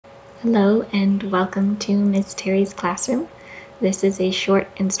Hello and welcome to Ms. Terry's classroom. This is a short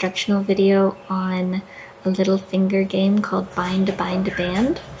instructional video on a little finger game called Bind a Bind a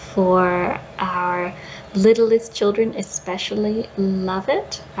Band. For our littlest children especially love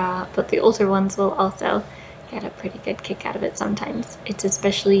it, but the older ones will also get a pretty good kick out of it sometimes. It's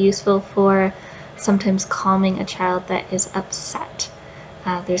especially useful for sometimes calming a child that is upset.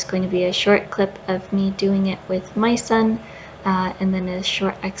 There's going to be a short clip of me doing it with my son, and then a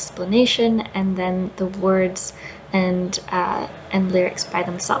short explanation, and then the words and lyrics by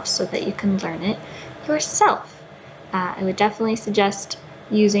themselves so that you can learn it yourself. I would definitely suggest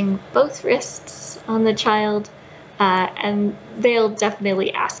using both wrists on the child, and they'll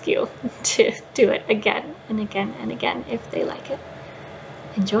definitely ask you to do it again and again and again if they like it.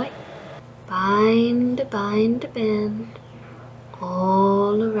 Enjoy. Bind a bind a band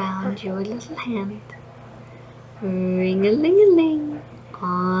all around your little hand. Ring-a-ling-a-ling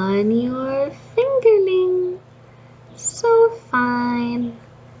on your fingerling. So fine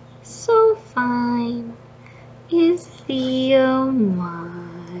is the oh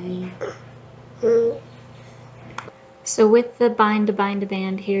my. So with the bind a bind a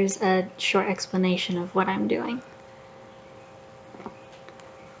band, here's a short explanation of what I'm doing.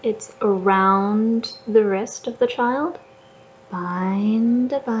 It's around the wrist of the child.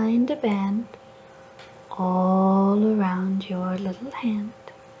 Bind a band all around your little hand.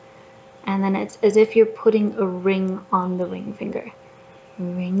 And then it's as if you're putting a ring on the ring finger.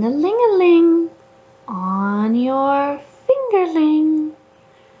 Ring-a-ling-a-ling on your fingerling.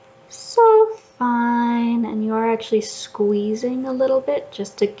 So fine. And you're actually squeezing a little bit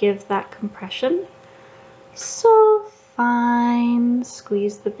just to give that compression. So fine.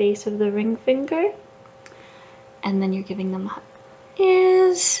 Squeeze the base of the ring finger. And then you're giving them a hug.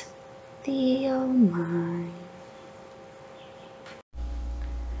 Is the oh my.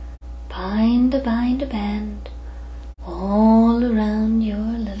 Bind a band all around your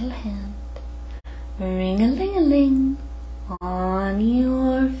little hand. Ring-a-ling-a-ling on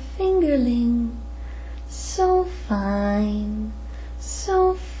your fingerling. So fine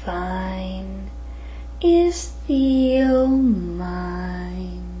is the oh my.